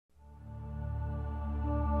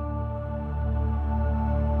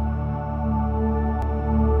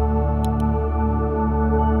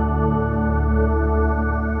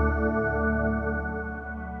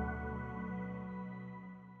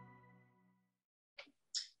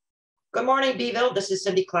Good morning, Beeville. This is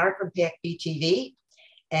Cindy Clark from PAC-B TV,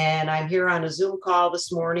 and I'm here on a Zoom call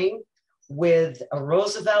this morning with a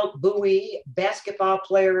Roosevelt Bouie basketball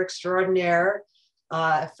player extraordinaire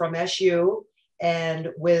from SU, and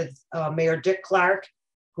with Mayor Dick Clark,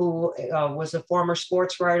 who was a former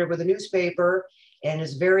sports writer with a newspaper and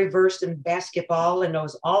is very versed in basketball and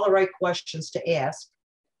knows all the right questions to ask.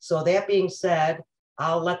 So that being said,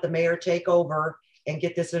 I'll let the mayor take over and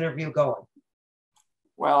get this interview going.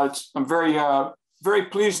 Well, I'm very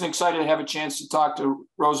pleased and excited to have a chance to talk to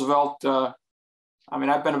Roosevelt.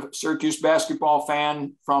 I've been a Syracuse basketball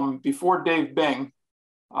fan from before Dave Bing.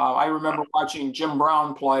 I remember watching Jim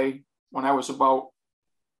Brown play when I was about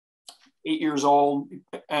 8 years old,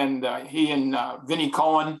 and he and Vinnie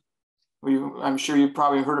Cohen, I'm sure you've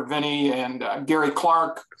probably heard of Vinnie, and Gary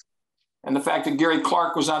Clark, and the fact that Gary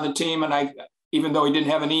Clark was on the team, and even though he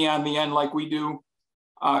didn't have an E on the end like we do,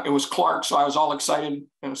 it was Clark, so I was all excited.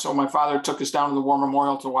 And so my father took us down to the War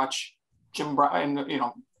Memorial to watch Jim Brown.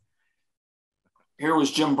 And, here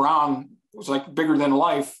was Jim Brown. It was like bigger than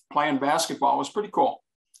life playing basketball. It was pretty cool.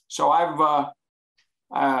 So I've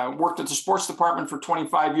worked at the sports department for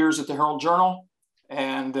 25 years at the Herald Journal.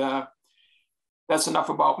 And that's enough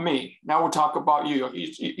about me. Now we'll talk about you.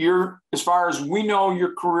 You're, as far as we know,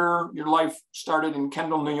 your career, your life started in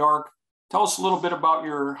Kendall, New York. Tell us a little bit about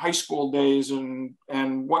your high school days and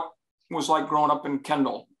what it was like growing up in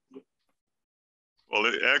Kendall. Well,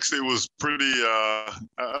 it actually was pretty,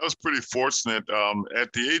 I was pretty fortunate.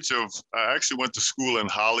 At the age of, I actually went to school in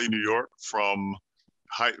Holly, New York from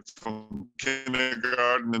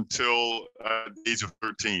kindergarten until the age of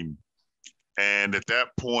 13. And at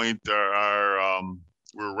that point, we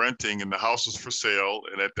were renting and the house was for sale.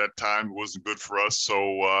 And at that time, it wasn't good for us.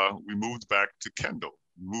 So we moved back to Kendall.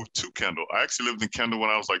 Moved to Kendall. I actually lived in Kendall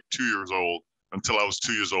when I was like 2 years old, until I was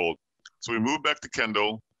 2 years old. So we moved back to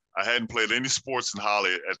Kendall. I hadn't played any sports in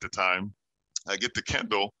Holly at the time. I get to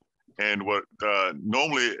Kendall, and what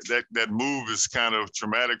normally that move is kind of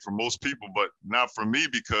traumatic for most people, but not for me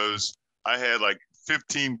because I had like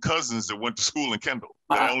 15 cousins that went to school in Kendall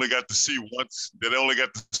that I only got to see once. That I only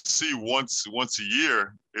got to see once a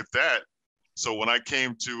year, if that. So when I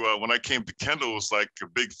came to Kendall, it was like a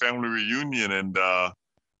big family reunion, and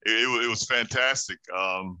it was fantastic.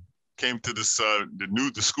 Came to this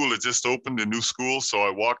the school had just opened, the new school, so I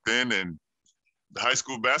walked in and the high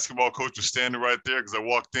school basketball coach was standing right there because I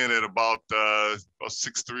walked in at about 6'3",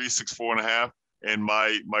 6'4.5", and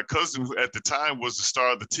my cousin at the time was the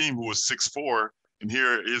star of the team who was 6'4", and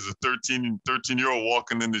here is a 13-year-old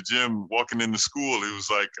walking in the gym, walking in the school. It was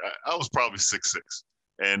like I was probably 6'6",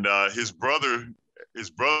 and his brother was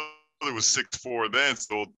 6'4" then,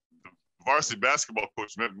 so varsity basketball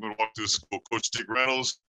coach met me when I walked to the school, Coach Dick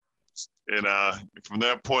Reynolds. And from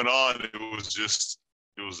that point on, it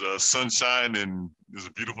was sunshine, and it was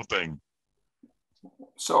a beautiful thing.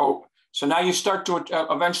 So now you start to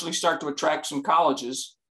eventually start to attract some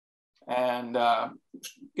colleges and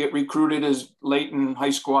get recruited as late in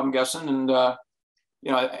high school, I'm guessing. And,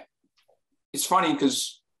 it's funny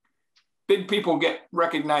because big people get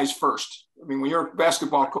recognized first. I mean, when you're a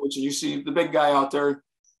basketball coach and you see the big guy out there,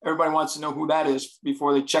 everybody wants to know who that is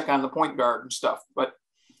before they check on the point guard and stuff. But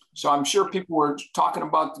so I'm sure people were talking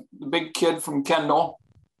about the big kid from Kendall.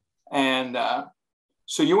 And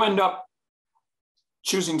so you end up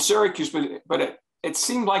choosing Syracuse, but it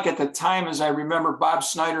seemed like at the time, as I remember Bob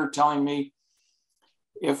Snyder telling me,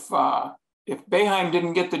 if Boeheim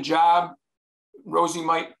didn't get the job, Rosie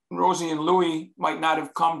and Louie might not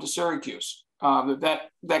have come to Syracuse. That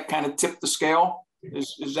kind of tipped the scale.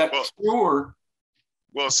 Is that true or?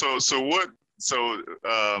 Well,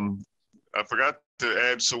 I forgot to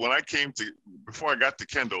add. So when before I got to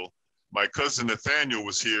Kendall, my cousin Nathaniel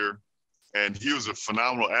was here, and he was a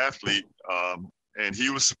phenomenal athlete. And he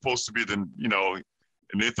was supposed to be and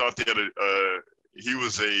they thought they had I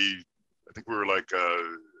think we were like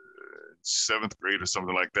seventh grade or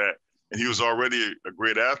something like that. And he was already a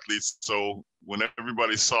great athlete. So when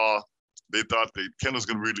everybody saw, they thought that Kendall's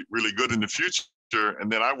going to be really, really good in the future.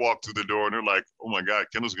 And then I walked through the door and they're like, oh my God,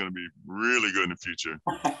 Kendall's going to be really good in the future.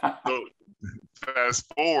 So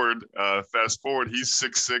fast forward, he's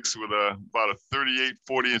 6'6" with about a 38,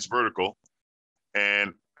 40-inch vertical.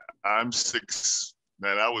 And I'm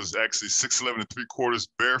I was actually 6'11" and 3/4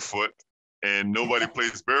 barefoot. And nobody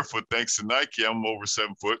plays barefoot thanks to Nike. I'm over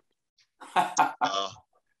 7 foot. I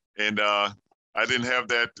didn't have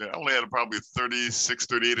that. I only had probably 36,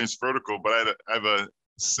 38-inch vertical, but I have a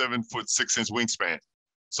 7 foot 6 inch wingspan.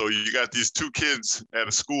 So you got these two kids at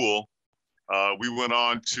a school. We went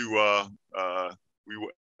on to, we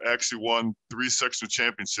actually won 3 sectional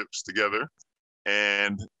championships together.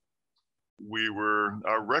 And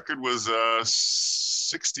our record was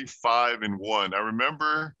 65-1. I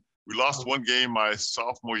remember we lost one game my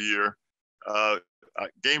sophomore year.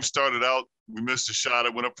 Game started out, we missed a shot. I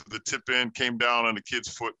went up for the tip in, came down on the kid's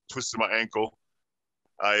foot, twisted my ankle.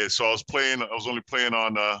 I was only playing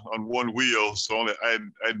on one wheel, so I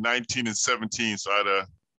had 19 and 17, so I had a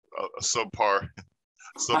subpar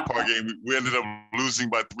game. We ended up losing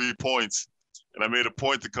by 3 points, and I made a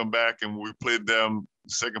point to come back, and we played them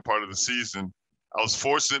the second part of the season. I was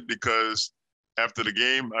fortunate because after the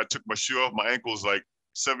game, I took my shoe off. My ankle was like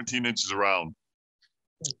 17 inches around,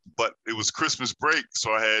 but it was Christmas break,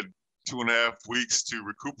 so I had 2.5 weeks to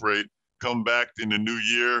recuperate. Come back in the new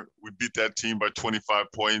year, we beat that team by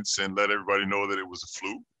 25 points and let everybody know that it was a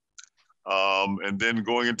fluke. And then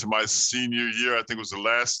going into my senior year, I think it was the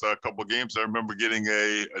last couple of games, I remember getting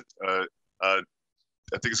I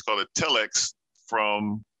think it's called a telex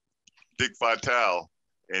from Dick Vitale.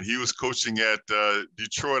 And he was coaching at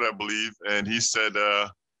Detroit, I believe. And he said,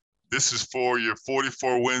 this is for your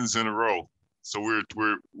 44 wins in a row. So we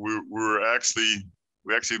actually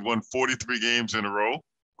had won 43 games in a row,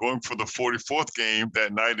 going for the 44th game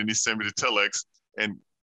that night, and he sent me the telex. And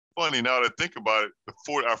funny, now that I think about it,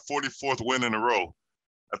 our 44th win in a row,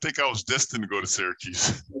 I think I was destined to go to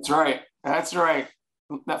Syracuse. That's right. That's right.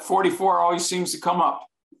 That 44 always seems to come up.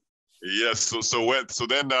 Yes. So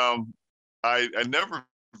then I never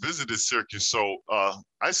visited Syracuse. So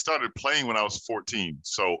I started playing when I was 14.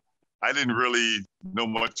 So I didn't really know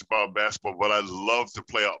much about basketball, but I loved to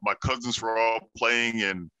play. My cousins were all playing,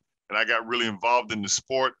 and I got really involved in the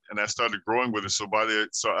sport, and I started growing with it. So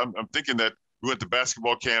I'm thinking that we went to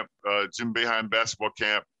basketball camp, Jim Boeheim basketball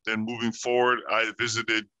camp. Then moving forward, I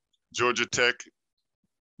visited Georgia Tech,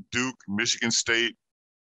 Duke, Michigan State,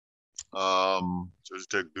 Georgia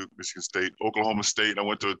Tech, Duke, Michigan State, Oklahoma State. I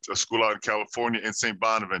went to a school out in California and St.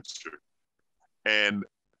 Bonaventure. And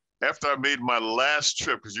after I made my last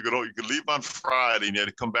trip, because you could leave on Friday and you had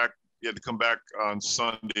to come back on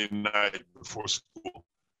Sunday night before school.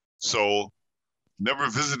 So never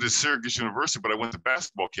visited Syracuse University, but I went to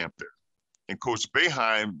basketball camp there. And Coach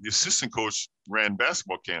Boeheim, the assistant coach, ran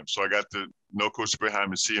basketball camp. So I got to know Coach Boeheim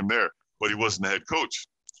and see him there, but he wasn't the head coach.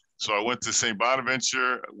 So I went to St.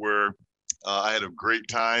 Bonaventure, where I had a great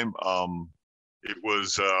time. It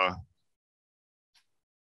was,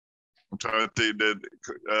 I'm trying to think that,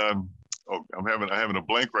 I'm having a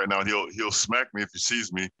blank right now. He'll smack me if he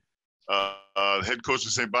sees me. The head coach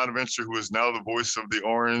of St. Bonaventure, who is now the voice of the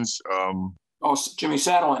Orange. Jimmy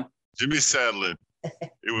Saddlin. Jimmy Saddlin.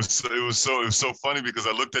 It was so funny because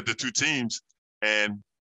I looked at the two teams, and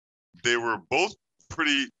they were both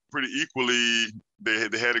pretty equally.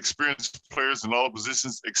 They had experienced players in all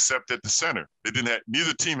positions except at the center.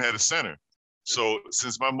 Neither team had a center. So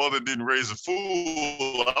since my mother didn't raise a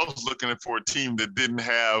fool, I was looking for a team that didn't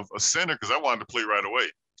have a center because I wanted to play right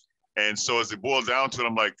away. And so as it boiled down to it,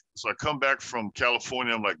 I'm like, so I come back from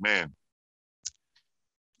California, I'm like, man,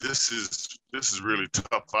 this is really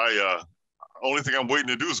tough. Only thing I'm waiting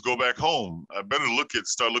to do is go back home. I better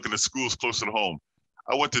start looking at schools closer to home.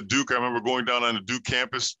 I went to Duke. I remember going down on the Duke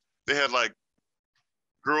campus. They had like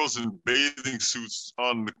girls in bathing suits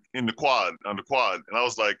on the quad. And I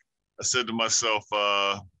was like, I said to myself,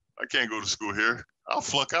 I can't go to school here. I'll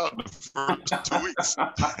flunk out in the first 2 weeks.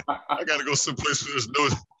 I got to go someplace where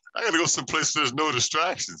there's no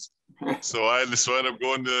distractions. So I ended up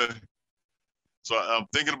going to. So I'm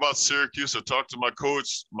thinking about Syracuse. I talked to my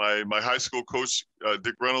coach, my high school coach,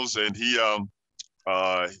 Dick Reynolds, and he,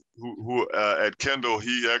 who at Kendall,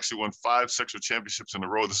 he actually won 5 sectional championships in a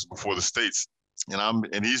row. This is before the states,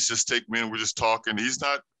 and he's just taking me in. We're just talking. He's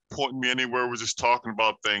not pointing me anywhere. We're just talking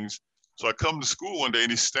about things. So I come to school one day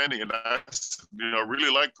and he's standing, and I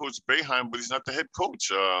really like Coach Boeheim, but he's not the head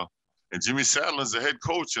coach. And Jimmy Saddlin's the head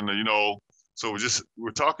coach, and so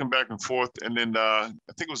we're talking back and forth. And then I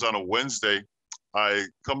think it was on a Wednesday. I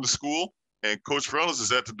come to school and Coach Reynolds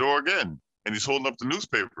is at the door again, and he's holding up the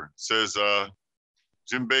newspaper. It says,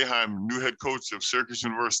 Jim Boeheim, new head coach of Syracuse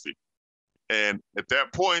University. And at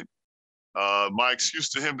that point, my excuse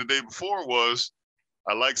to him the day before was,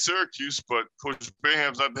 I like Syracuse, but Coach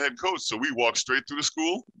Boeheim's not the head coach. So we walked straight through the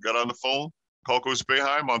school, got on the phone, called Coach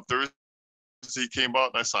Boeheim. On Thursday, he came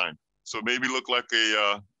out and I signed. So it made me look like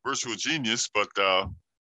a virtual genius, but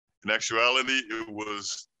in actuality, it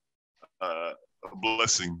was a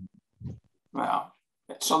blessing. Wow.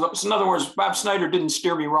 So in other words, Bob Snyder didn't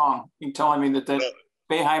steer me wrong in telling me that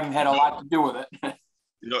Boeheim had a lot to do with it.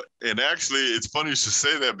 And actually, it's funny you should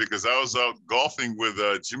say that because I was out golfing with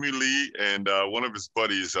Jimmy Lee and one of his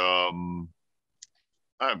buddies. I'm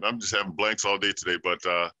just having blanks all day today, but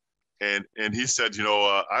And he said,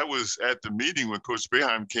 I was at the meeting when Coach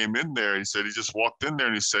Boeheim came in there. He said he just walked in there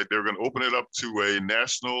and he said they were going to open it up to a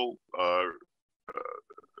national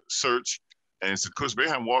search. And he said, Coach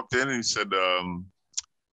Boeheim walked in and he said,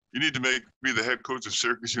 you need to make me the head coach of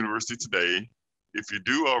Syracuse University today. If you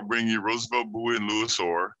do, I'll bring you Roosevelt Bouie and Louis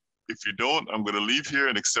Orr. If you don't, I'm going to leave here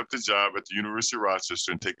and accept a job at the University of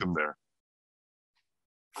Rochester and take them there.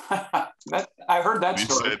 I heard that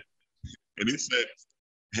story. He said,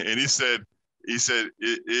 it's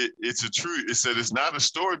a true. He said, it's not a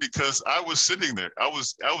story because I was sitting there. I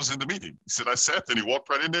was in the meeting. He said, I sat there and he walked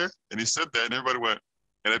right in there and he said that and everybody went.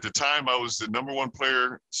 And at the time I was the #1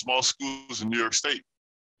 player, small schools in New York State,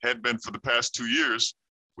 had been for the past 2 years,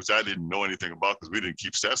 which I didn't know anything about because we didn't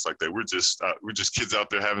keep stats like that. We're just kids out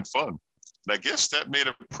there having fun. And I guess that made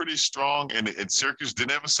a pretty strong, and Syracuse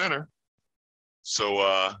didn't have a center.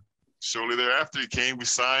 So shortly thereafter he came, we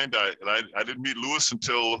signed. I didn't meet Louis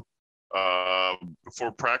until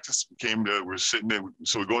before practice. We're sitting there,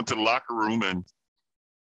 so we go into the locker room and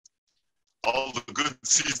all the good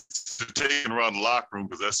seats are taken around the locker room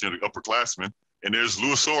because that's the upperclassmen. And there's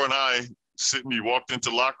Louis Orr and I sitting. You walked into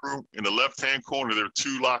the locker room, in the left-hand corner there were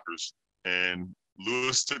 2 lockers, and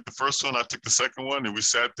Louis took the first one, I took the second one, and we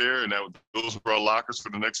sat there, and those were our lockers for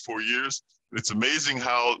the next 4 years. And it's amazing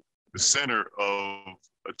how the center of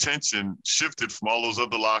attention shifted from all those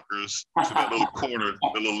other lockers to that little corner,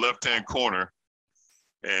 the little left-hand corner.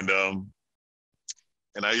 And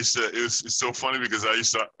I used to, it's so funny because I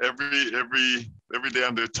used to, every day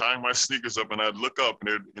I'm there tying my sneakers up and I'd look up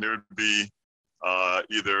and there'd be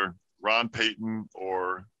either Ron Payton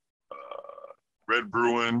or Red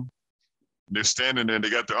Bruin. They're standing there and they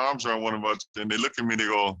got their arms around one of us and they look at me and they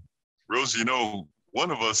go, Rosie,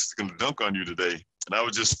 one of us is going to dunk on you today. And I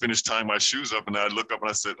would just finish tying my shoes up and I'd look up and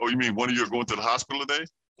I said, oh, you mean one of you are going to the hospital today?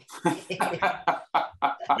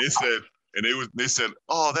 They said,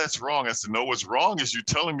 oh, that's wrong. I said, no, what's wrong is you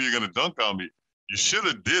telling me you're going to dunk on me. You should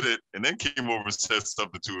have did it and then came over and said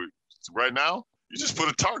something to it. So right now, you just put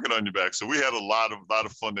a target on your back. So we had a lot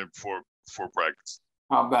of fun there before practice.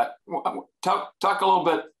 I'll bet. Talk a little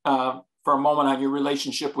bit for a moment on your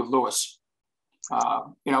relationship with Louis.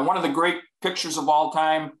 One of the great pictures of all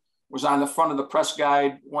time was on the front of the press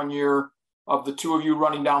guide one year of the 2 of you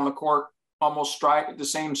running down the court, almost the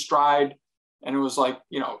same stride. And it was like,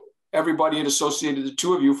 everybody had associated the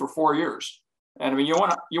 2 of you for 4 years. And I mean, you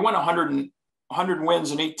won 100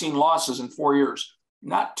 wins and 18 losses in 4 years.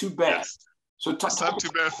 Not too bad. Yes. So it's not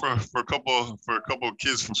too bad for a couple of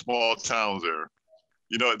kids from small towns there.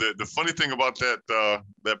 The funny thing about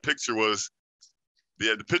that picture was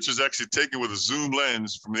the picture's actually taken with a zoom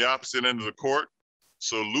lens from the opposite end of the court.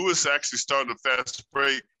 So Louis actually started a fast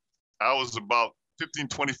break. I was about 15,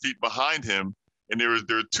 20 feet behind him. And there were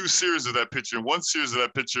 2 series of that picture. In one series of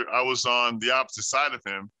that picture, I was on the opposite side of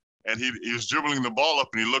him. And he was dribbling the ball up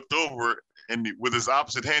and he looked over and with his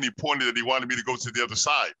opposite hand, he pointed that he wanted me to go to the other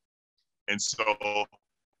side. And so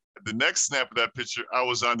the next snap of that picture, I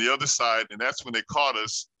was on the other side, and that's when they caught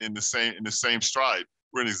us in the same stride.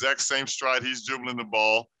 We're in the exact same stride. He's dribbling the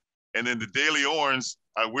ball. And then the Daily Orange,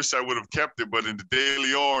 I wish I would have kept it, but in the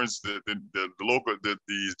Daily Orange, the local, the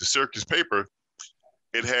Syracuse paper,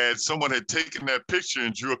 someone had taken that picture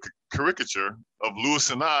and drew a caricature of Louis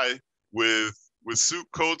and I with suit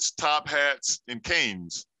coats, top hats, and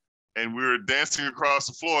canes. And we were dancing across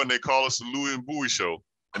the floor, and they call us the Louis and Bouie Show.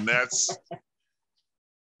 And that's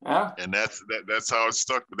that's how it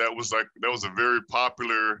stuck. But that was a very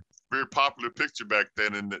popular picture back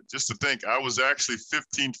then. And just to think, I was actually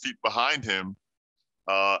 15 feet behind him.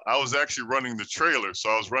 I was actually running the trailer. So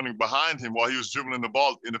I was running behind him while he was dribbling the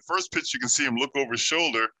ball. In the first pitch, you can see him look over his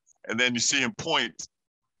shoulder, and then you see him point.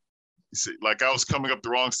 You see, like I was coming up the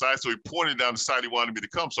wrong side, so he pointed down the side he wanted me to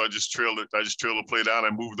come. So I just trailed it. I just trailed the play down. I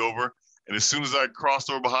moved over, and as soon as I crossed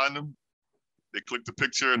over behind him, they clicked the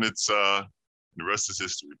picture, and it's the rest is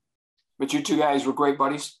history. But you 2 guys were great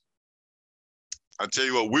buddies. I tell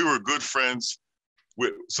you what, we were good friends.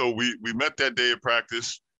 So we met that day of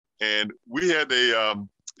practice, and we had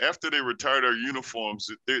after they retired our uniforms,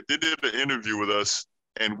 they did an interview with us,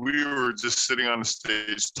 and we were just sitting on the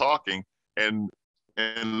stage talking, and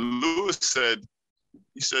Louis said,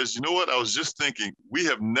 he says, you know what, I was just thinking, we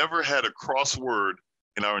have never had a crossword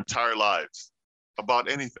in our entire lives about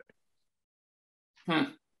anything.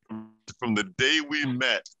 From the day we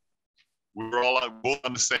met, we were all both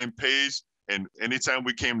on the same page. And anytime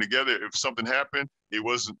we came together, if something happened, there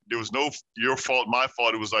was no your fault, my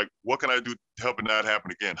fault. It was like, what can I do to help it not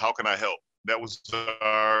happen again? How can I help? That was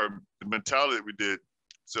the mentality that we did.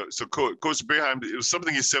 So Coach Boeheim, it was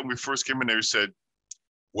something he said when we first came in there. He said,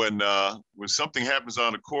 when something happens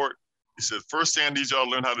on the court, He said, first thing I need y'all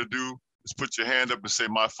to learn how to do is put your hand up and say,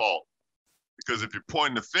 my fault. Because if you're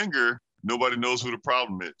pointing the finger, nobody knows who the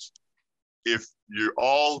problem is. If you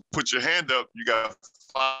all put your hand up, you got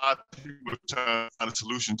 5 people trying to find a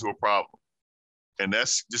solution to a problem. And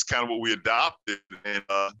that's just kind of what we adopted. And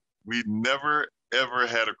we never, ever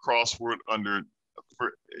had a crossword and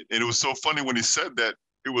it was so funny when he said that.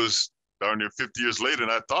 It was darn near 50 years later,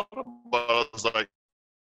 and I thought about it, I was like,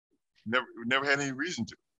 never had any reason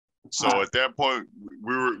to. So at that point,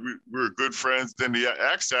 we were good friends. Then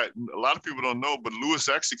actually, a lot of people don't know, but Lewis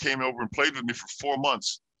actually came over and played with me for 4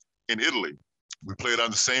 months in Italy. We played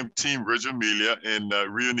on the same team, Reggio Emilia in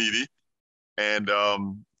Rio Nidi. And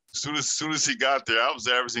as soon as he got there, I was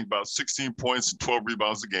averaging about 16 points and 12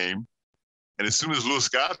 rebounds a game. And as soon as Lewis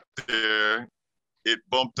got there, I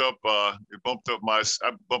bumped my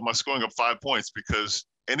scoring up 5 points, because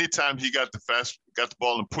anytime he got the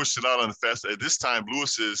ball and pushed it out on the fast. At this time,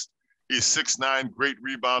 he's 6'9", great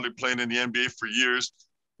rebounder, playing in the NBA for years,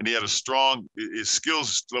 and he had his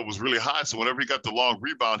skills level was really high. So whenever he got the long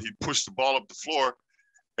rebound, he'd push the ball up the floor.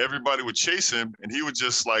 Everybody would chase him, and he would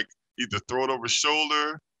just like either throw it over his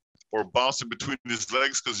shoulder or bounce it between his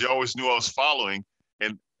legs, because he always knew I was following.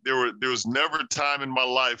 And there was never a time in my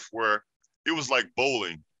life where it was like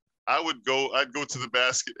bowling. I'd go to the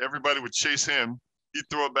basket, everybody would chase him, he'd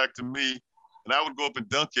throw it back to me, and I would go up and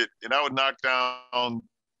dunk it, and I would knock down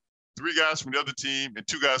 3 guys from the other team and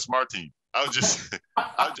 2 guys from our team. I was just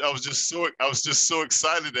I was just so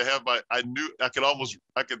excited to have I knew I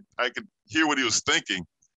could hear what he was thinking,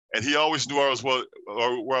 and he always knew where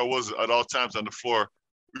I was at all times on the floor.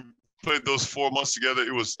 We played those 4 months together.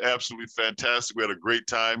 It was absolutely fantastic. We had a great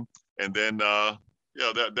time, and then that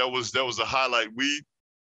was a highlight.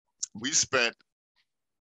 We spent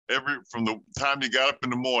from the time he got up in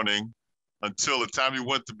the morning until the time he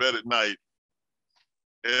went to bed at night,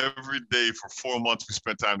 every day for 4 months we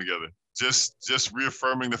spent time together. Just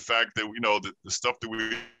reaffirming the fact that the stuff that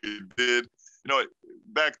we did.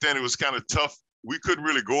 Back then it was kind of tough. We couldn't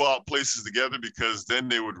really go out places together because then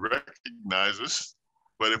they would recognize us.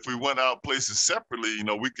 But if we went out places separately,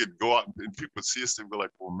 we could go out and people would see us and be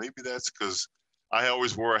like, well, maybe that's because I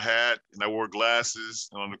always wore a hat and I wore glasses.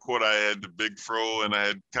 And on the court, I had the big fro and I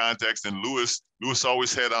had contacts. And Lewis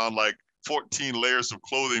always had on like 14 layers of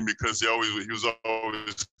clothing because he was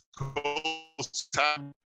always close.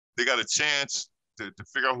 Time they got a chance to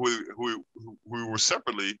figure out who we were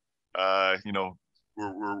separately, we're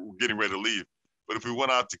getting ready to leave. But if we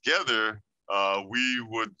went out together, we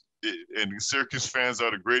would. And Syracuse fans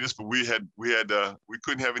are the greatest, but we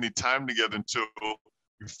couldn't have any time together until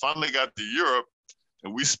we finally got to Europe,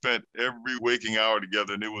 and we spent every waking hour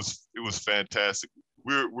together, and it was fantastic.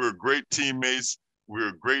 We're great teammates,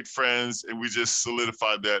 we're great friends, and we just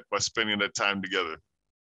solidified that by spending that time together.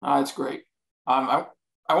 That's great. I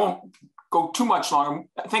won't go too much longer.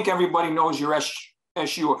 I think everybody knows your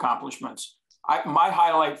SU accomplishments. My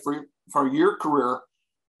highlight for your career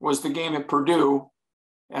was the game at Purdue.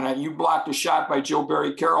 And you blocked a shot by Joe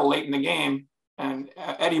Barry Carroll late in the game. And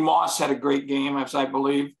Eddie Moss had a great game, as I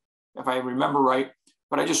believe, if I remember right.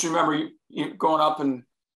 But I just remember you going up and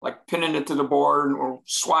like pinning it to the board or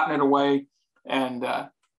swatting it away. And,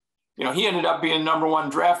 he ended up being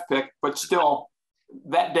 #1 draft pick, but still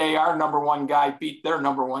that day, our #1 guy beat their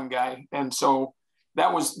 #1 guy. And so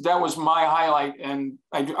that was my highlight. And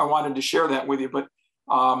I wanted to share that with you, but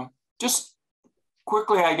just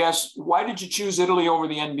quickly, I guess, why did you choose Italy over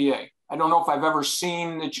the NBA? I don't know if I've ever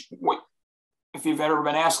seen that. If you've ever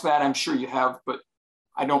been asked that, I'm sure you have, but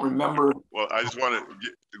I don't remember. Well, I just want to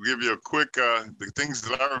give you a quick, the things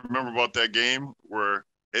that I remember about that game were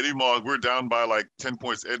Eddie Moss, we're down by like 10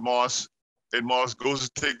 points. Ed Moss goes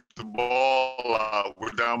to take the ball out.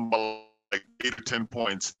 We're down by like 8 or 10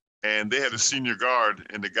 points. And they had a senior guard,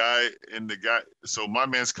 and the guy, so my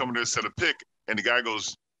man's coming to set a pick, and the guy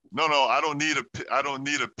goes, no, I don't need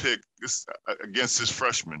a pick this against this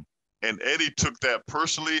freshman. And Eddie took that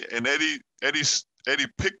personally, and Eddie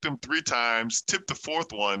picked him 3 times, tipped the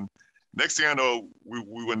 4th one. Next thing I know, we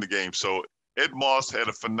win the game. So Ed Moss had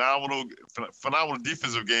a phenomenal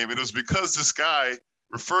defensive game, and it was because this guy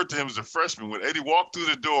referred to him as a freshman. When Eddie walked through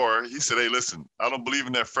the door, he said, hey, listen, I don't believe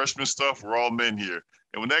in that freshman stuff. We're all men here.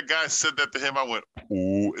 And when that guy said that to him, I went,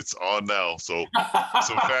 ooh, it's on now. So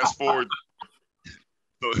fast forward.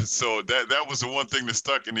 So that was the one thing that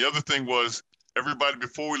stuck. And the other thing was, everybody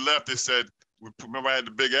before we left, they said, remember I had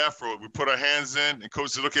the big afro, we put our hands in, and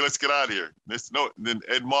coach said, okay, let's get out of here. And then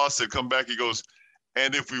Ed Moss said, come back. He goes,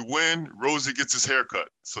 and if we win, Rosie gets his haircut.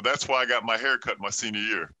 So that's why I got my haircut my senior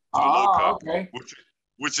year. Low cut, okay.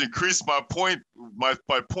 Which increased my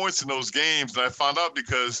points in those games. And I found out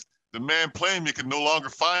because the man playing me could no longer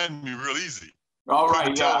find me real easy. All right,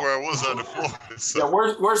 couldn't tell where I was on the floor. So, yeah,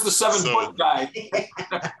 where's the 7-foot guy?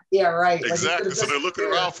 Yeah, right. Exactly. So they're looking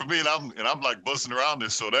around for me, and I'm like buzzing around there.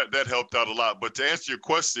 So that helped out a lot. But to answer your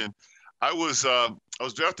question, I was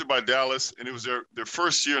drafted by Dallas, and it was their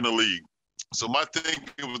first year in the league. So my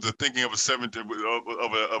thinking was the thinking of a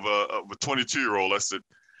 22-year-old. I said,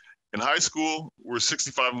 in high school, we're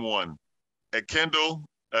 65-1. At Kendall,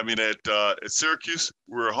 at Syracuse,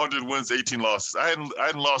 we're 100 wins, 18 losses. I hadn't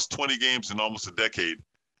lost 20 games in almost a decade.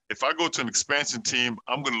 If I go to an expansion team,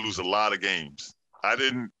 I'm going to lose a lot of games.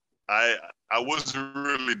 I wasn't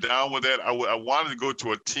really down with that. I wanted to go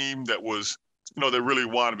to a team that was, that really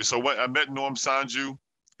wanted me. So I met Norm Sanju.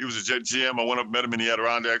 He was a Jet GM. I went up, met him in the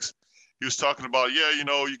Adirondacks. He was talking about,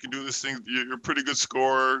 you can do this thing. You're a pretty good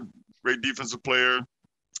scorer, great defensive player.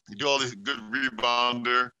 You do all this good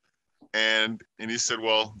rebounder. And he said,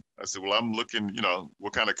 I said, I'm looking,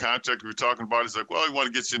 what kind of contract we're talking about? He's like, we want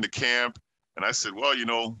to get you into camp. And I said,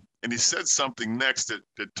 and he said something next that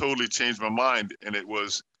totally changed my mind. And it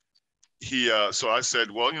was, so I said,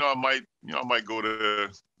 I might go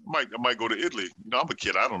to Italy. I'm a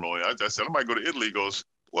kid. I don't know. I said, I might go to Italy. He goes,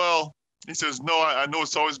 he says, no, I know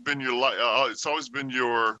it's always been it's always been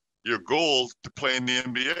your goal to play in the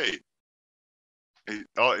NBA.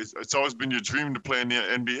 It's always been your dream to play in the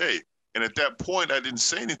NBA. And at that point, I didn't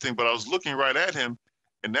say anything, but I was looking right at him.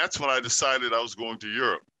 And that's when I decided I was going to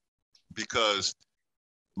Europe, because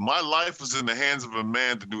my life was in the hands of a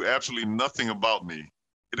man that knew absolutely nothing about me.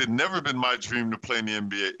 It had never been my dream to play in the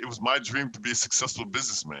NBA. It was my dream to be a successful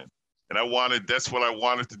businessman. And that's what I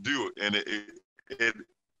wanted to do. And it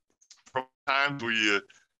from times where you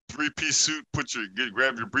three-piece suit,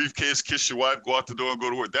 grab your briefcase, kiss your wife, go out the door and go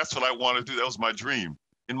to work. That's what I wanted to do. That was my dream.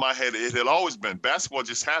 In my head, it had always been. Basketball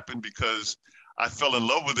just happened because I fell in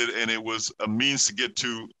love with it, and it was a means to get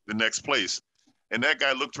to the next place. And that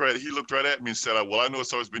guy looked right at me and said, I know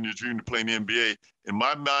it's always been your dream to play in the NBA. In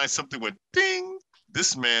my mind, something went ding.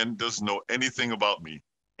 This man doesn't know anything about me.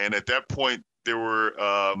 And at that point,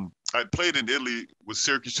 I played in Italy with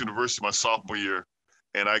Syracuse University my sophomore year.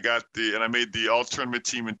 And I made the all-tournament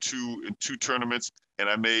team in two tournaments, and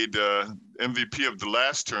I made MVP of the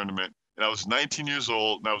last tournament. And I was 19 years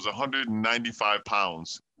old, and I was 195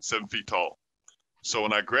 pounds, 7 feet tall. So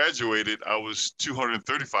when I graduated, I was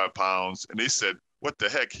 235 pounds, and they said, what the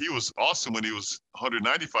heck? He was awesome when he was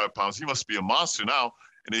 195 pounds. He must be a monster now.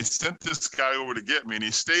 And they sent this guy over to get me, and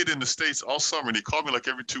he stayed in the States all summer, and he called me like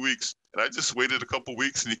every 2 weeks. And I just waited a couple of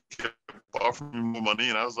weeks, and he kept offering me more money,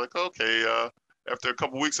 and I was like, okay. After a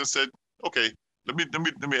couple of weeks, I said, okay, let me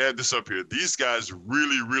add this up here. These guys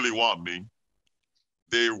really, really want me.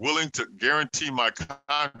 They're willing to guarantee my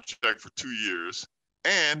contract for 2 years,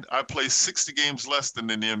 and I play 60 games less than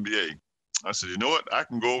in the NBA. I said, you know what? I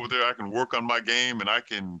can go over there, I can work on my game, and I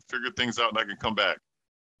can figure things out, and I can come back,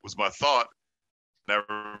 was my thought. And I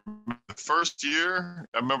remember the first year,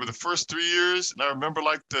 I remember the first 3 years, and I remember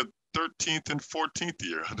like the 13th and 14th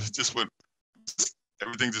year.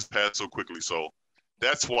 Everything just passed so quickly. So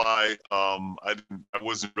that's why I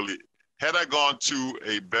wasn't really, had I gone to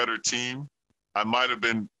a better team, I might have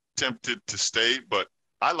been tempted to stay, but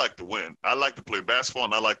I like to win. I like to play basketball,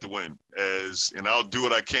 and I like to win, and I'll do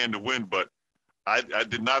what I can to win. But I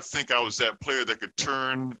did not think I was that player that could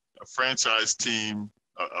turn a franchise team,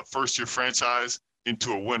 a first-year franchise,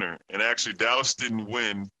 into a winner. And actually, Dallas didn't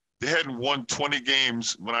win. They hadn't won 20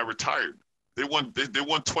 games when I retired. They won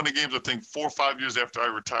 20 games, I think, 4 or 5 years after I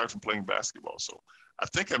retired from playing basketball. So I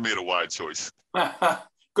think I made a wide choice.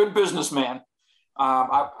 Good businessman.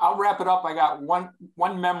 I'll wrap it up. I got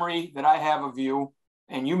one memory that I have of you,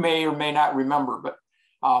 and you may or may not remember, but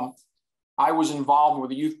I was involved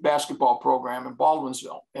with a youth basketball program in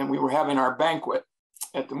Baldwinsville, and we were having our banquet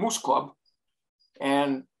at the Moose Club.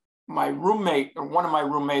 And my roommate, or one of my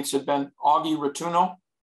roommates, had been Augie Rotuno,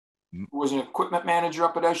 who was an equipment manager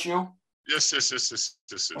up at SU. Yes.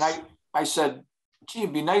 And I said, gee,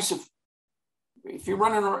 it'd be nice if you're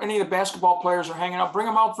running, or any of the basketball players are hanging out, bring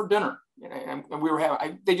them out for dinner. And we were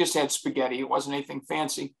they just had spaghetti. It wasn't anything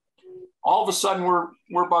fancy. All of a sudden,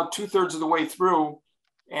 we're about 2/3 of the way through,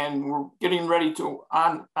 and we're getting ready to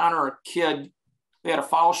honor a kid. They had a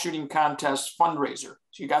foul shooting contest fundraiser.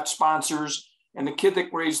 So you got sponsors, and the kid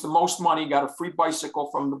that raised the most money got a free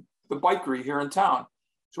bicycle from the bikery here in town.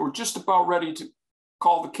 So we're just about ready to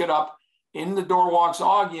call the kid up. In the door walks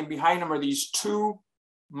Augie, and behind him are these two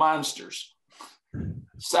monsters,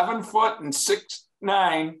 7 foot and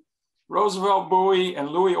 6'9", Roosevelt Bouie and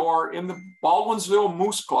Louis Orr, in the Baldwinsville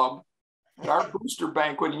Moose Club at our booster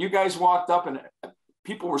banquet. And you guys walked up, and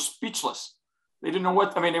people were speechless. They didn't know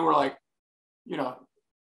what, they were like,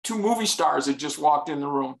 two movie stars had just walked in the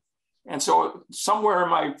room. And so somewhere in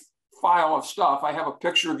my file of stuff, I have a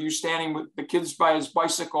picture of you standing with the kids by his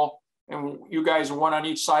bicycle, and you guys are one on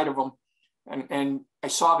each side of him. And I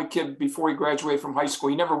saw the kid before he graduated from high school.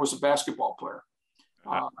 He never was a basketball player.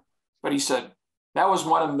 But he said, that was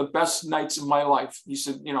one of the best nights of my life. He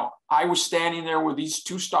said, you know, I was standing there with these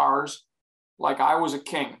two stars like I was a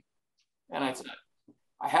king. And I said,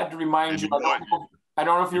 I had to remind you. I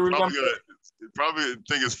don't know if you remember. Probably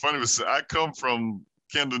think it's funny, but I come from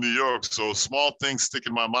Kendall, New York, so small things stick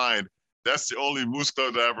in my mind. That's the only Moose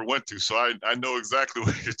Club that I ever went to. So I know exactly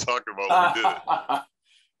what you're talking about when we did it.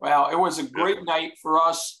 Well, it was a great night for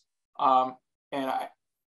us. And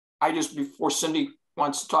I just, before Cindy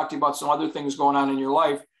wants to talk to you about some other things going on in your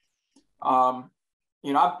life,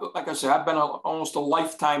 you know, like I said, I've been almost a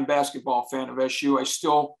lifetime basketball fan of SU.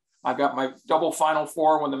 I got my double Final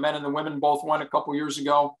Four when the men and the women both won a couple years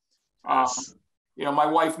ago. Yes. You know, my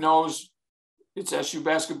wife knows it's SU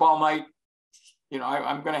basketball night. You know,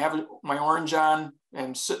 I'm going to have my orange on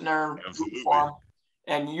and sitting there. Absolutely.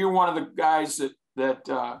 And you're one of the guys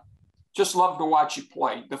that just love to watch you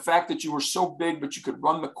play. The fact that you were so big, but you could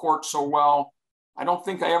run the court so well. I don't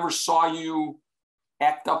think I ever saw you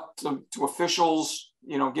act up to officials,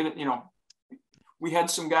 you know, get it, you know, we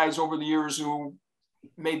had some guys over the years who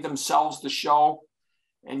made themselves the show,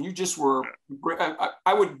 and you just were great.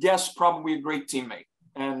 I would guess probably a great teammate.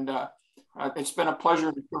 And it's been a pleasure,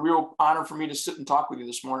 a real honor for me to sit and talk with you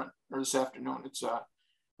this morning or this afternoon. It's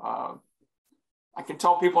I can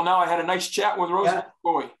tell people now I had a nice chat with Roosevelt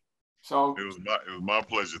Bouie. So it was my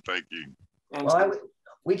pleasure. Thank you. And well,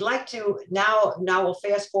 we'd like to now we'll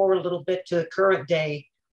fast forward a little bit to current day,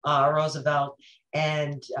 Roosevelt,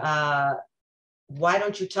 and why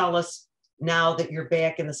don't you tell us now that you're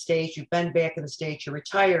back in the States, you've been back in the States, you're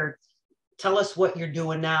retired, tell us what you're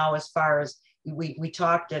doing now as far as we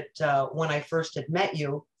talked at when I first had met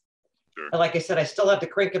you. Sure. Like I said, I still have the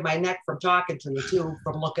crink in my neck from talking to you too,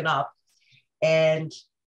 from looking up. And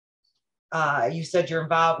you said you're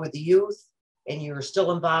involved with the youth and you're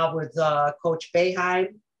still involved with Coach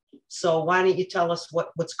Boeheim. So why don't you tell us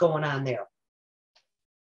what's going on there?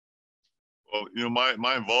 Well, you know,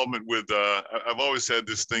 my involvement with, I've always had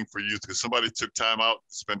this thing for youth because somebody took time out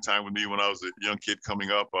to spend time with me when I was a young kid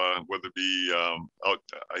coming up, whether it be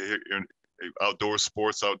outdoor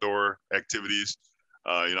sports, outdoor activities.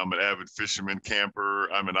 You know, I'm an avid fisherman,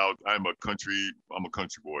 camper. I'm a country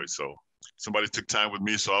boy. So somebody took time with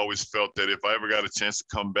me. So I always felt that if I ever got a chance to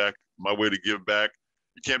come back, my way to give back,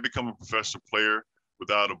 you can't become a professional player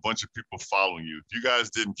without a bunch of people following you. If you guys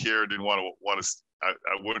didn't care, didn't want to, I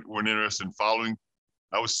weren't interested in following,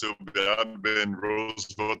 I would still be, I'd been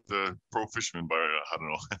Roosevelt the pro fisherman by, I don't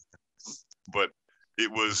know. But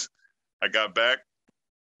it was, I got back,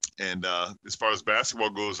 and as far as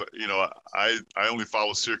basketball goes, you know, I only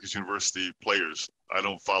follow Syracuse University players. I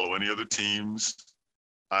don't follow any other teams.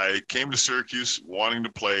 I came to Syracuse wanting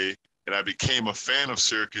to play, and I became a fan of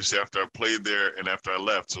Syracuse after I played there and after I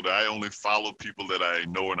left, so that I only follow people that I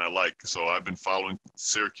know and I like. So I've been following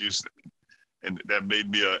Syracuse, and that made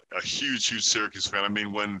me a huge Syracuse fan. I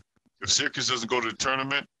mean, if Syracuse doesn't go to the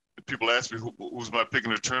tournament, people ask me who's my pick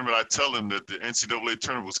in the tournament, I tell them that the NCAA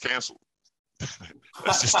tournament was canceled.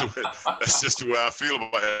 That's just the way I feel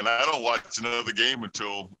about it. And I don't watch another game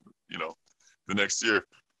until, you know, the next year.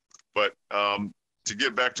 But to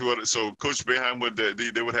get back to it, so Coach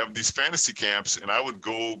Boeheim they would have these fantasy camps, and I would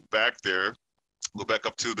go back there, go back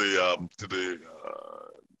up to the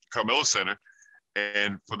Carmelo Center.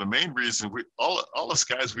 And for the main reason, all us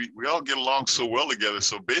guys, we all get along so well together.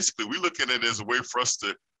 So basically, we look at it as a way for us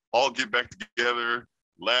to all get back together,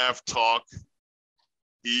 laugh, talk,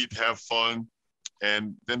 eat, have fun.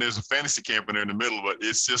 And then there's a fantasy camp in there in the middle, but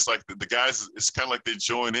it's just like the guys, it's kind of like they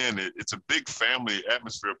join in. It's a big family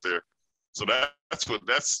atmosphere up there. So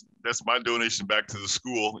that's my donation back to the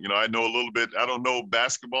school. You know, I know a little bit, I don't know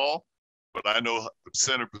basketball, but I know the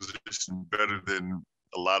center position better than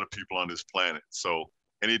a lot of people on this planet. So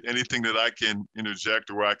anything that I can interject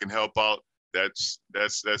or where I can help out, that's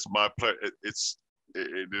my pleasure.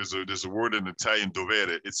 There's a word in Italian,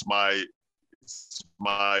 dovere. It's my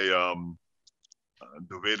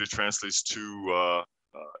dovere translates to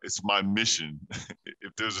it's my mission.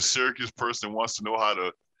 If there's a Syracuse person that wants to know how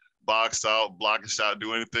to box out, block a shot,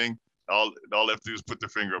 do anything, all they have to do is put their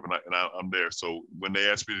finger up, and I'm there. So when they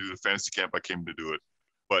asked me to do the fantasy camp, I came to do it.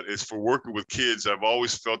 But it's for working with kids. I've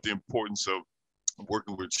always felt the importance of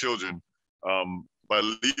working with children. By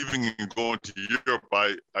leaving and going to Europe,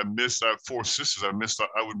 I have 4 sisters. I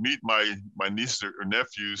would meet my nieces or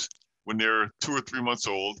nephews when they're 2 or 3 months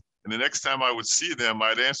old. And the next time I would see them,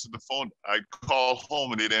 I'd answer the phone. I'd call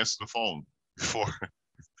home and they'd answer the phone before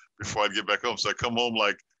I'd get back home. So I come home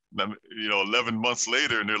like, 11 months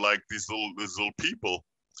later, and they're like these little people.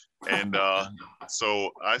 And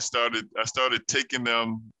so I started taking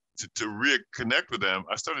them to reconnect with them.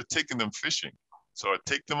 I started taking them fishing. So I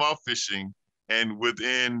take them out fishing, and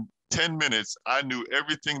within 10 minutes, I knew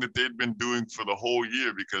everything that they'd been doing for the whole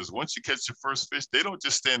year, because once you catch your first fish, they don't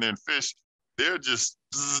just stand there and fish. They're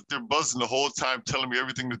buzzing the whole time, telling me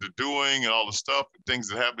everything that they're doing and all the stuff, things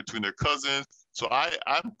that happen between their cousins. So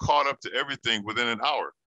I'm caught up to everything within an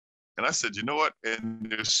hour. And I said, you know what? And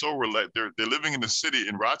they're so relaxed. They're living in the city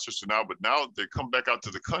in Rochester now, but now they come back out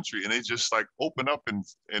to the country and they just like open up and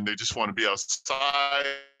they just want to be outside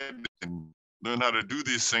and learn how to do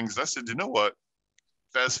these things. I said, you know what?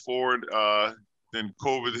 Fast forward, then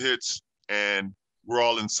COVID hits and we're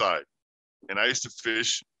all inside. And I used to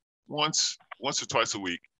fish once or twice a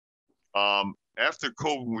week. After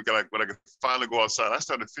COVID, when I could finally go outside, I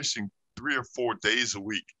started fishing 3 or 4 days a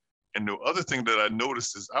week. And the other thing that I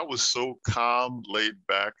noticed is I was so calm, laid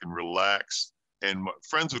back, and relaxed. And my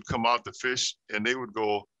friends would come out to fish, and they would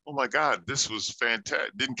go, "Oh my God, this was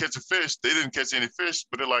fantastic!" Didn't catch a fish. They didn't catch any fish,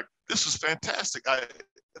 but they're like, "This was fantastic.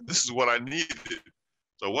 This is what I needed."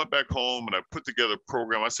 So I went back home and I put together a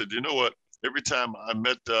program. I said, you know what? Every time I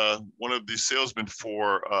met one of these salesmen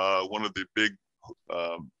for one of the big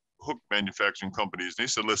hook manufacturing companies, they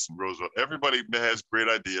said, listen, Roosevelt, everybody has great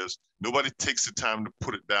ideas. Nobody takes the time to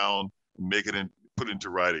put it down and make it put it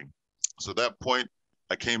into writing. So at that point,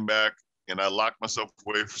 I came back and I locked myself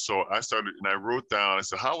away. So I started and I wrote down, I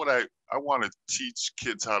said, how would I want to teach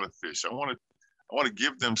kids how to fish. I want to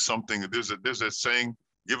give them something. There's a saying,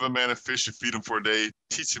 give a man a fish, you feed him for a day,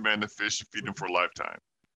 teach a man to fish, you feed him for a lifetime.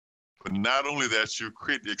 But not only that, you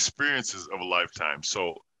create the experiences of a lifetime.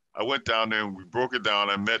 So I went down there and we broke it down.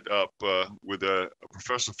 I met up with a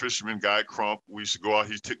professional fisherman, Guy Crump. We used to go out,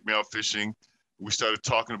 he took me out fishing. We started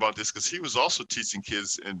talking about this because he was also teaching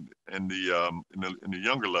kids in the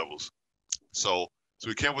younger levels. So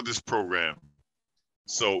we came up with this program.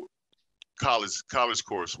 So college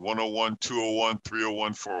course, 101, 201,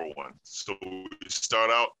 301, 401. So we start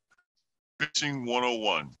out fishing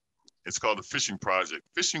 101. It's called the Fishing Project.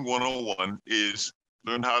 Fishing 101 is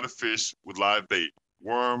learn how to fish with live bait,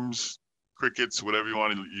 worms, crickets, whatever you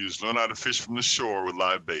want to use. Learn how to fish from the shore with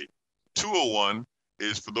live bait. 201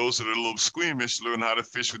 is for those that are a little squeamish, learn how to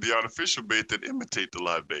fish with the artificial bait that imitate the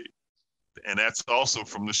live bait. And that's also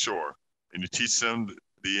from the shore. And you teach them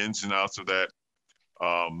the ins and outs of that.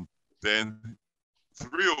 Then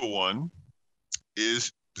 301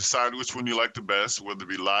 is decide which one you like the best, whether it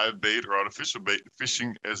be live bait or artificial bait,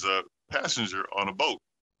 fishing as a passenger on a boat.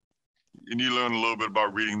 And you learn a little bit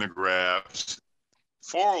about reading the graphs.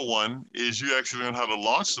 401 is you actually learn how to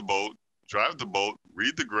launch the boat, drive the boat,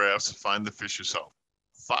 read the graphs, find the fish yourself.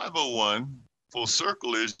 501, full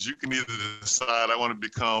circle, is you can either decide I want to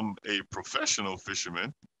become a professional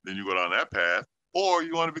fisherman, then you go down that path, or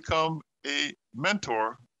you want to become a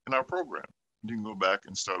mentor in our program. You can go back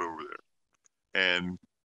and start over there. And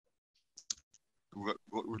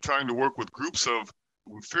we're trying to work with groups of,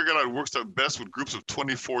 we figured out it works out best with groups of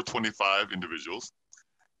 24, 25 individuals.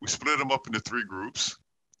 We split them up into 3 groups.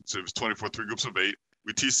 So it was 24, 3 groups of 8.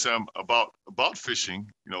 We teach them about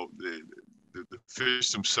fishing, the fish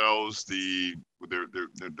themselves,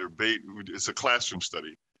 their bait. It's a classroom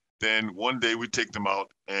study. Then one day we take them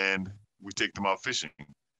out and we take them out fishing.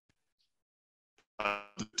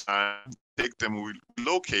 The time, take them, we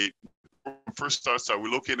locate, first starts out,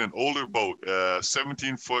 we locate an older boat,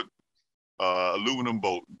 17-foot aluminum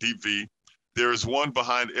boat, deep V. There is one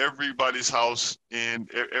behind everybody's house in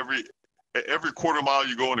every quarter mile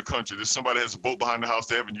you go in the country. There's somebody that has a boat behind the house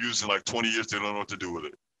they haven't used in like 20 years. They don't know what to do with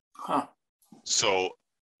it. Huh. So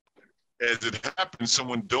as it happened,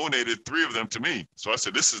 someone donated 3 of them to me. So I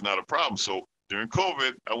said, this is not a problem. So during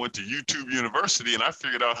COVID, I went to YouTube University and I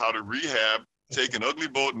figured out how to rehab, take an ugly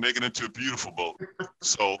boat and make it into a beautiful boat.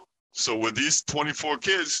 So with these 24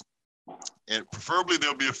 kids, and preferably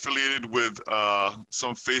they'll be affiliated with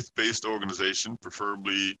some faith-based organization,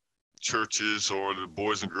 preferably churches or the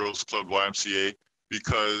Boys and Girls Club, YMCA,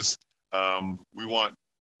 because we want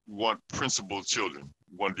principled children.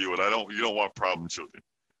 We want to deal with. You don't want problem children.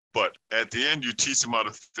 But at the end, you teach them how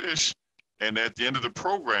to fish, and at the end of the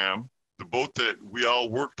program, the boat that we all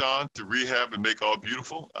worked on to rehab and make all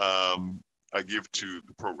beautiful, I give to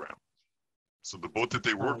the program. So the boat that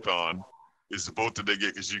they worked on is the boat that they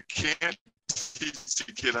get, because you can't teach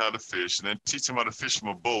a kid how to fish and then teach them how to fish from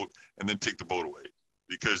a boat and then take the boat away,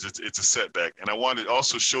 because it's a setback. And I wanted to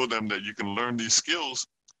also show them that you can learn these skills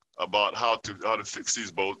about how to fix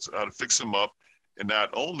these boats, how to fix them up, and not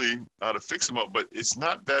only how to fix them up, but it's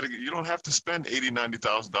not that you don't have to spend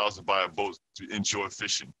 $80,000-$90,000 to buy a boat to enjoy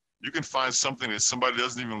fishing. You can find something that somebody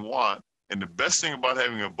doesn't even want. And the best thing about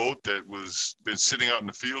having a boat that was been sitting out in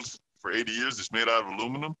the field for 80 years, it's made out of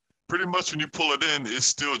aluminum. Pretty much when you pull it in, it's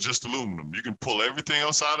still just aluminum. You can pull everything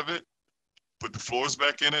else out of it, put the floors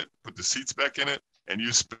back in it, put the seats back in it, and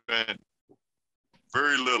you spend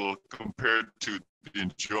very little compared to the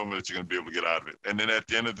enjoyment that you're going to be able to get out of it. And then at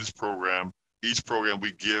the end of this program, each program,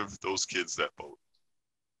 we give those kids that boat.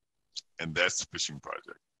 And that's the fishing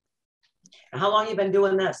project. How long have you been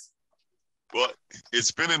doing this? Well,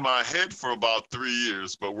 it's been in my head for about 3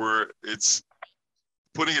 years, but it's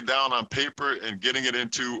putting it down on paper and getting it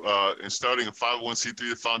into and starting a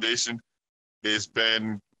 501c3 foundation. It's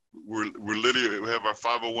been, we're literally, we have our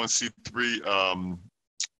 501c3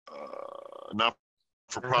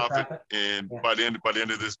 not-for-profit, and yeah. by the end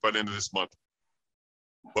of this month.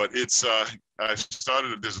 But it's I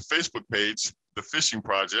started. There's a Facebook page, the Fishing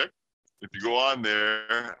Project. If you go on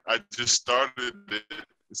there, I just started it.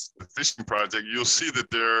 It's the Fishing Project. You'll see that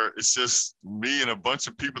it's just me and a bunch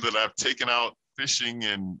of people that I've taken out fishing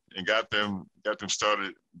and got them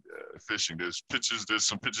started fishing. There's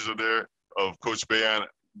some pictures of there of Coach Boeheim.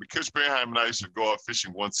 Coach Boeheim and I used to go out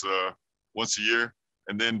fishing once a year.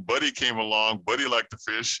 And then Buddy came along. Buddy liked to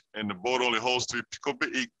fish, and the boat only holds 3.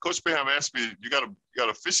 Coach Boeheim asked me, "You got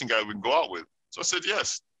a fishing guy we can go out with?" So I said,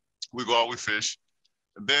 "Yes." We go out, we fish.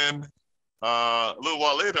 And then a little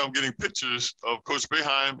while later, I'm getting pictures of Coach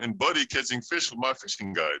Boeheim and Buddy catching fish with my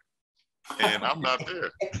fishing guide, and I'm not there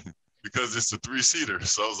because it's a 3-seater.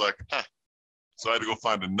 So I was like, huh. So I had to go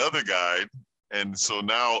find another guide, and so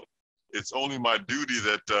now it's only my duty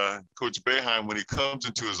that Coach Boeheim, when he comes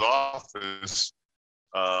into his office.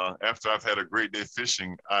 After I've had a great day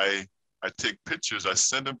fishing, I take pictures. I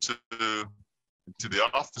send them to the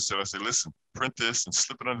office, and I say, "Listen, print this and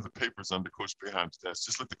slip it under the papers under Coach Boeheim's desk.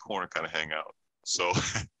 Just let the corner kind of hang out." So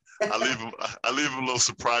I leave him little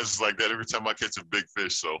surprises like that every time I catch a big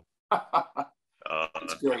fish. So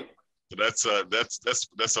that's great. So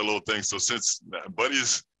that's a little thing. So since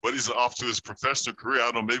Buddy's off to his professional career,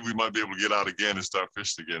 I don't know, maybe we might be able to get out again and start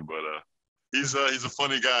fishing again. But he's a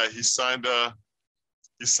funny guy. He signed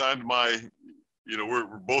my, we're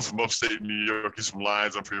both from upstate New York. He's from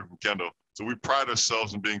Lyons. I'm here from Kendall. So we pride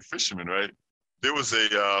ourselves in being fishermen, right? There was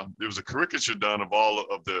a caricature done of all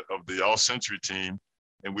of the All Century team,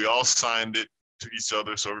 and we all signed it to each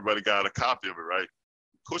other, so everybody got a copy of it, right?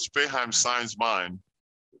 Coach Boeheim signs mine,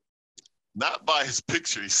 not by his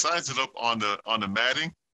picture. He signs it up on the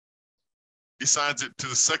matting. He signs it to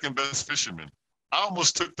the second best fisherman. I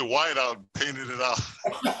almost took the white out and painted it out.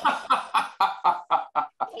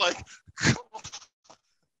 Like,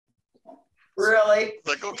 really?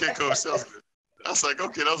 Like, okay, Coach, that was good. I was like,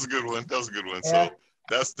 okay, that was a good one. That was a good one. Yeah.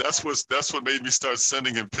 So that's what made me start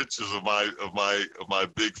sending him pictures of my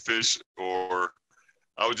big fish. Or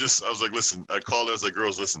I was like, listen, I called it. I was like,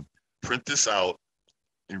 girls, listen, print this out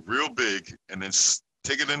in real big, and then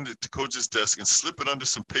take it into Coach's desk and slip it under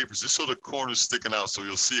some papers, just so the corner's sticking out, so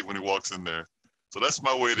you'll see it when he walks in there. So that's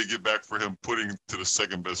my way to get back for him, putting to the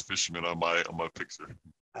second best fisherman on my picture.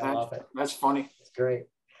 I love it. That's funny. It's great.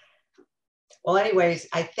 Well, anyways,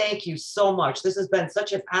 I thank you so much. This has been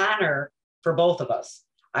such an honor for both of us.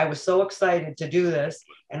 I was so excited to do this,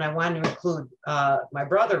 and I wanted to include my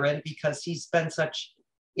brother in because he's been such,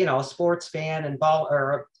 a sports fan and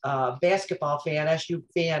basketball fan, SU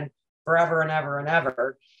fan forever and ever and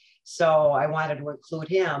ever. So I wanted to include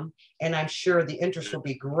him, and I'm sure the interest will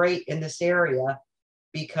be great in this area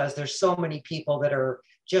because there's so many people that are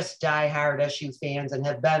just diehard SU fans and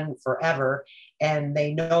have been forever, and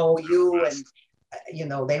they know you, and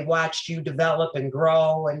they watched you develop and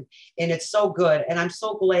grow, and it's so good. And I'm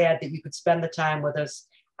so glad that you could spend the time with us.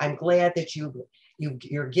 I'm glad that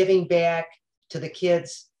you're giving back to the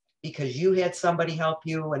kids because you had somebody help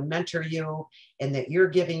you and mentor you, and that you're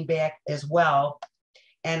giving back as well.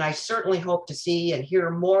 And I certainly hope to see and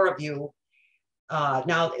hear more of you.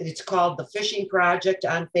 Now it's called the Fishing Project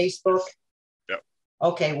on Facebook. Yep.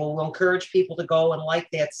 Okay, well, we'll encourage people to go and like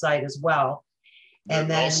that site as well. And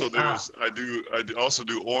then also I also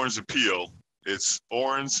do Orange Appeal. It's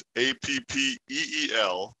Orange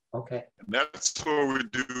APPEEL. Okay. And that's where we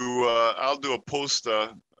do. I'll do a post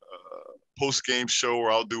game show,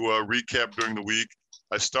 or I'll do a recap during the week.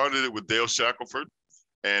 I started it with Dale Shackelford.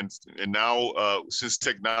 And now, since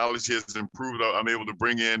technology has improved, I'm able to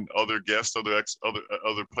bring in other guests,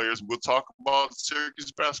 other players. We'll talk about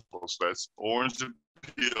Syracuse basketball. So that's Orange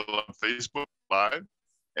Appeal on Facebook Live,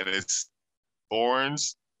 and it's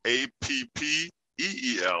Orange APPEEL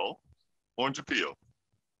EEL, Orange Appeal.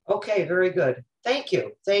 Okay, very good. Thank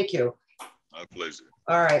you. Thank you. My pleasure.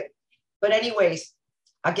 All right. But anyways,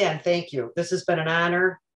 again, thank you. This has been an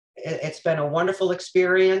honor. It's been a wonderful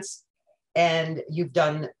experience, and you've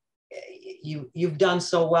done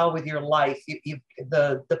so well with your life.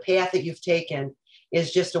 The path that you've taken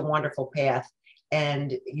is just a wonderful path,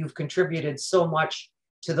 and you've contributed so much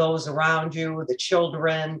to those around you, the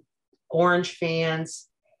children, Orange fans,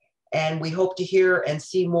 and we hope to hear and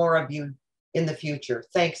see more of you in the future.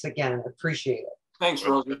 Thanks again. Appreciate it. Thanks,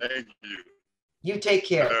 Rosie. Thank you. You take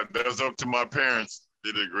care. That's up to my parents.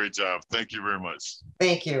 Did a great job. Thank you very much.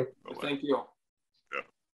 Thank you. Bye-bye. Thank you.